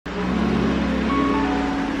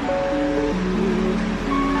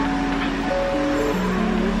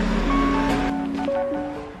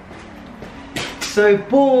So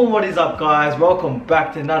boom, what is up guys, welcome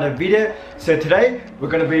back to another video. So today we're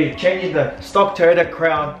going to be changing the stock Toyota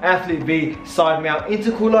Crown Athlete V side mount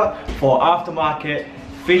intercooler for aftermarket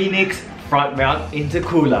Fenix front mount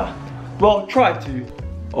intercooler. Well, try to.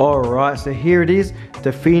 Alright, so here it is,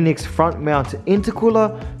 the Fenix front mount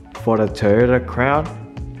intercooler for the Toyota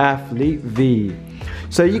Crown Athlete V.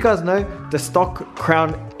 So you guys know the stock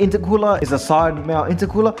Crown intercooler is a side mount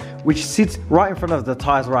intercooler which sits right in front of the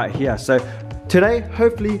tires right here. So today,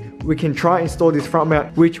 hopefully, we can try and install this front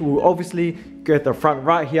mount, which will obviously go at the front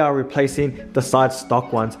right here, replacing the side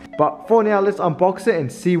stock ones. But for now, let's unbox it and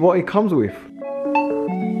see what it comes with.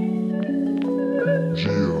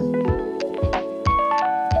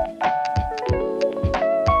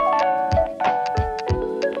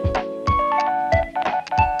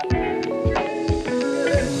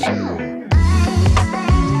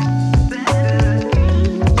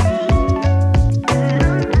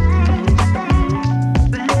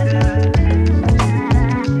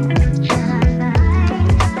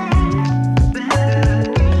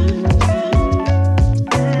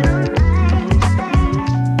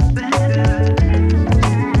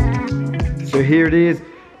 So here it is,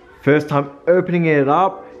 first time opening it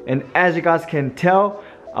up, and as you guys can tell,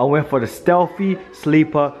 I went for the stealthy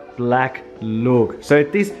sleeper black look. So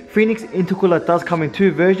this Fenix intercooler does come in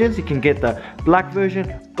two versions. You can get the black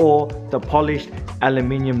version or the polished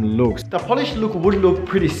aluminium looks. The polished look would look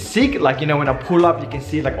pretty sick, like, you know, when I pull up you can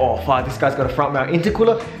see like, oh fuck, this guy's got a front mount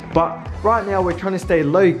intercooler. But right now we're trying to stay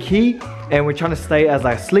low key and we're trying to stay as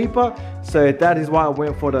a sleeper, so that is why I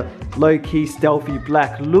went for the low key stealthy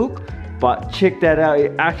black look. But check that out,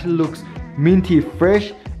 it actually looks minty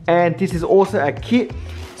fresh, and this is also a kit,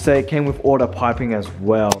 so it came with all the piping as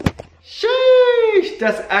well. Sheesh,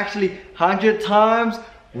 that's actually 100 times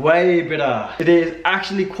way better. It is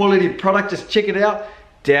actually quality product, just check it out.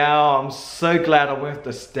 Damn, I'm so glad I went with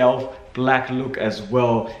the stealth black look as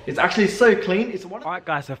well. It's actually so clean. It's one. Alright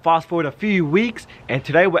guys, so fast forward a few weeks, and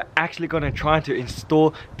today we're actually going to try to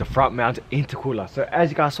install the front mount intercooler. So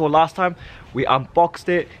as you guys saw last time, we unboxed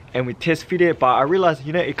it and we test fit it, but I realized,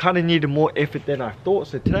 you know, it kind of needed more effort than I thought.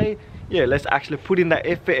 So today, yeah, let's actually put in that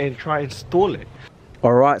effort and try and install it.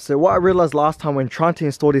 Alright, so what I realized last time when trying to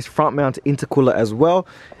install this front mount intercooler as well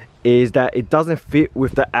is that it doesn't fit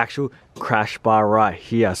with the actual crash bar right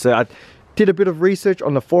here. So I did a bit of research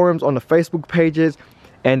on the forums, on the Facebook pages,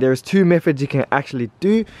 and there's two methods you can actually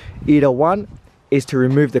do. Either one is to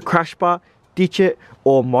remove the crash bar, ditch it,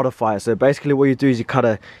 or modify it. So basically what you do is you cut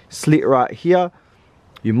a slit right here,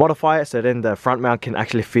 you modify it so then the front mount can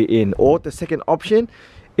actually fit in. Or the second option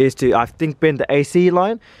is to, I think, bend the AC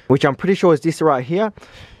line, which I'm pretty sure is this right here.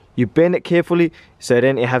 You bend it carefully so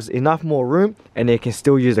then it has enough more room and it can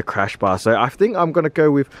still use the crash bar. So I think I'm gonna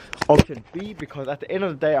go with option B, because at the end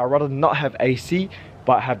of the day I'd rather not have AC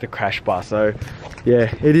but have the crash bar. So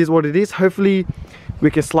yeah, it is what it is. Hopefully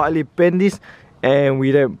we can slightly bend this and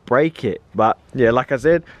we don't break it. But yeah, like I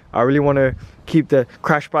said, I really want to keep the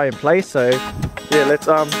crash bar in place. So yeah, let's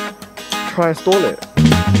try and install it.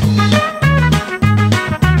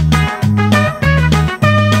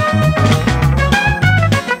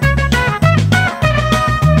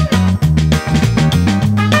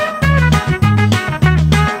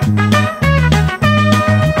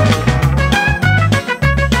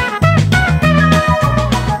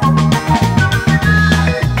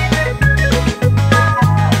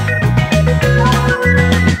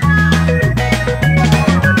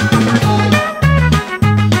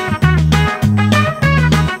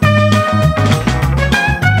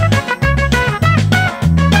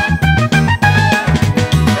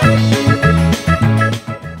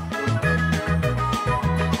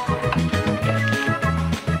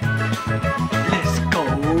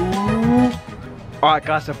 Alright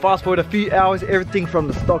guys, so fast forward a few hours, everything from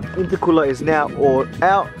the stock intercooler is now all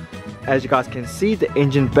out. As you guys can see, the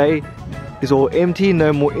engine bay is all empty,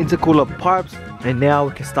 no more intercooler pipes, and now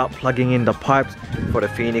we can start plugging in the pipes for the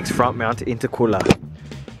Fenix front mount intercooler.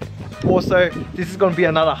 Also, this is going to be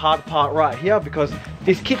another hard part right here, because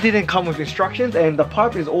this kit didn't come with instructions and the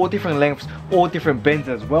pipe is all different lengths, all different bends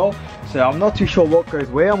as well. So I'm not too sure what goes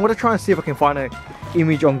where. I'm going to try and see if I can find an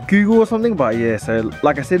image on Google or something. But yeah, so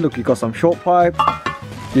like I said, look, you got some short pipes,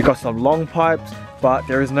 you got some long pipes, but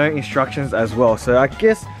there is no instructions as well. So I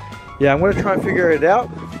guess, yeah, I'm going to try and figure it out.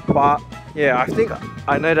 But yeah, I think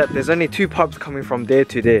I know that there's only 2 pipes coming from there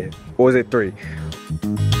to there. Or is it 3?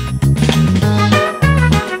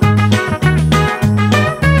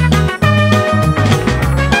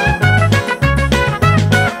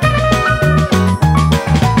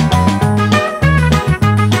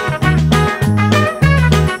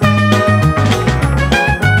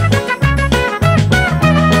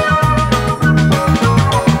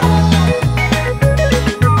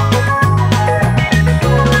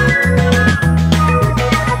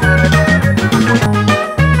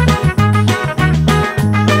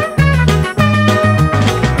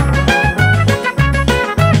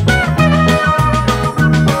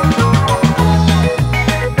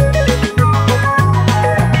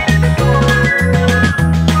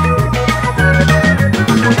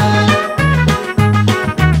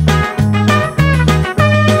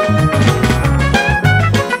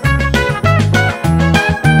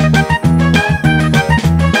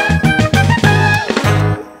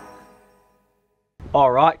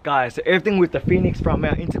 Alright guys, so everything with the Fenix front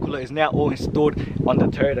mount intercooler is now all installed on the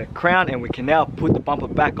Toyota Crown, and we can now put the bumper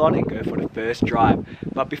back on and go for the first drive.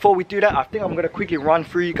 But before we do that, I think I'm going to quickly run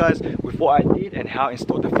through you guys with what I did and how I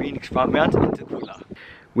installed the Fenix front mount intercooler.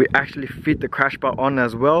 We actually fit the crash bar on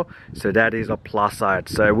as well, so that is a plus side.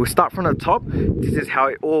 So we'll start from the top. This is how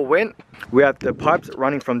it all went. We have the pipes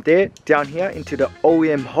running from there down here into the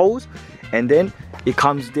OEM holes, and then it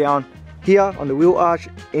comes down here on the wheel arch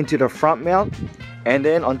into the front mount, and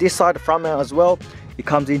then on this side, the front mount as well, it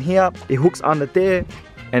comes in here, it hooks under there,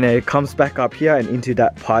 and then it comes back up here and into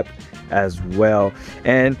that pipe as well.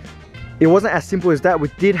 And it wasn't as simple as that. We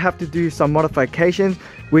did have to do some modifications,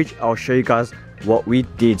 which I'll show you guys what we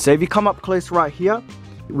did. So if you come up close right here,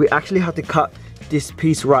 we actually had to cut this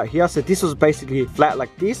piece right here. So this was basically flat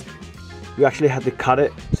like this. We actually had to cut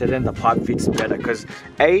it so then the pipe fits better, because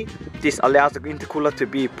this allows the intercooler to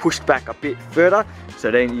be pushed back a bit further, so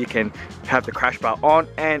then you can have the crash bar on,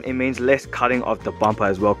 and it means less cutting of the bumper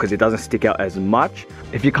as well because it doesn't stick out as much.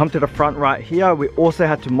 If you come to the front right here, we also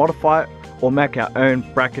had to modify or make our own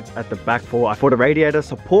brackets at the back for the radiator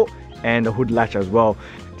support and the hood latch as well.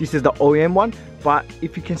 This is the OEM one, but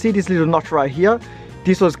if you can see this little notch right here,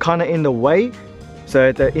 this was kind of in the way,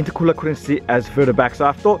 so the intercooler couldn't sit as further back. So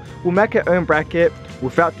I thought we'll make our own bracket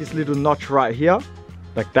without this little notch right here,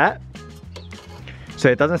 like that, so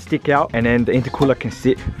it doesn't stick out, and then the intercooler can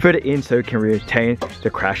sit further in so it can retain the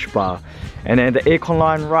crash bar. And then the aircon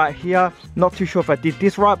line right here, not too sure if I did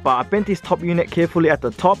this right, but I bent this top unit carefully at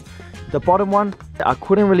the top. The bottom one, I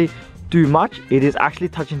couldn't really do much. It is actually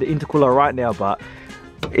touching the intercooler right now, but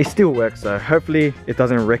it still works, so hopefully it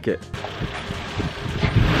doesn't wreck it.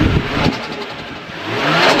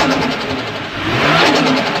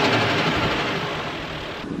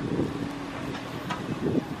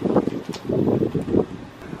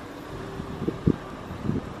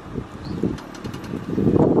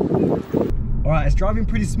 Alright, it's driving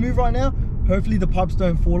pretty smooth right now. Hopefully the pipes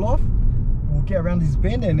don't fall off. We'll get around this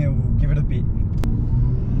bend and then we'll give it a bit.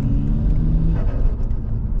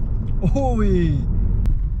 Ooh-wee.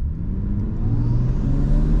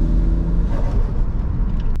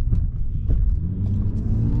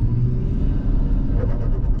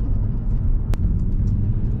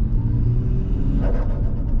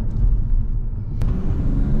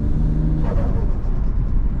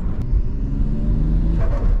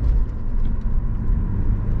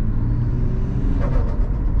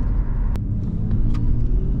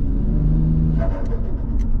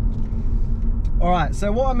 Alright,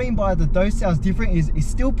 so what I mean by those sounds different is it's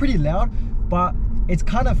still pretty loud, but it's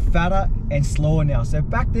kind of fatter and slower now. So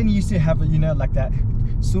back then you used to have, you know, like that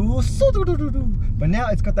but now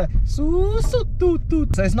it's got that so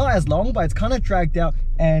it's not as long, but it's kind of dragged out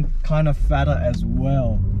and kind of fatter as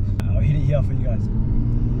well. I'll hit it here for you guys.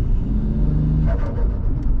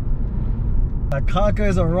 The car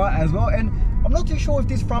goes alright as well, and I'm not too sure if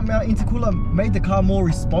this front mount intercooler made the car more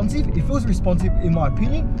responsive. It feels responsive in my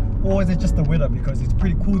opinion, or is it just the weather because it's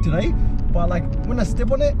pretty cool today. But like when I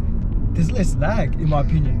step on it, there's less lag in my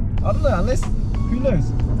opinion. I don't know, unless, who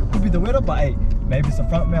knows, could be the weather, but hey, maybe it's the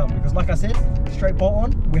front mount, because like I said, straight bolt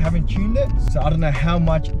on, we haven't tuned it, so I don't know how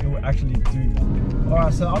much it will actually do.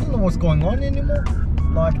 Alright, so I don't know what's going on anymore.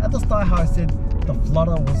 Like at the start how I said the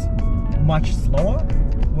flutter was much slower,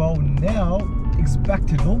 well now it's back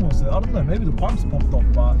to normal. So I don't know, maybe the pipes popped off,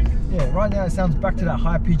 but yeah, right now it sounds back to that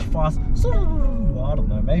high pitch fast. So I don't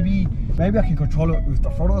know, maybe I can control it with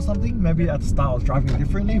the throttle or something. Maybe at the start I was driving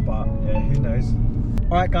differently, but yeah, who knows.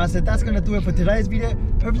 Alright guys, so that's gonna do it for today's video.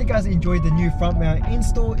 Hopefully you guys enjoyed the new front mount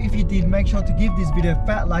install. If you did, make sure to give this video a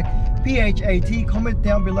fat like, PHAT. Comment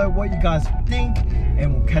down below what you guys think,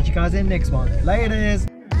 and we'll catch you guys in the next one. Laters.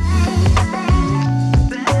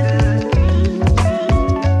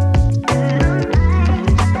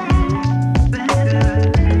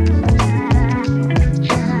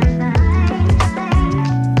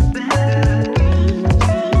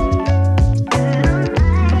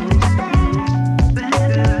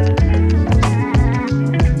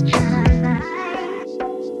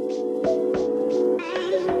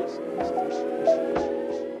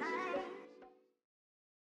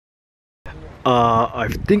 I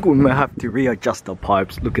think we might have to readjust the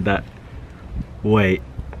pipes. Look at that. Wait,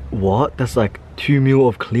 what? That's like 2 mil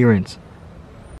of clearance.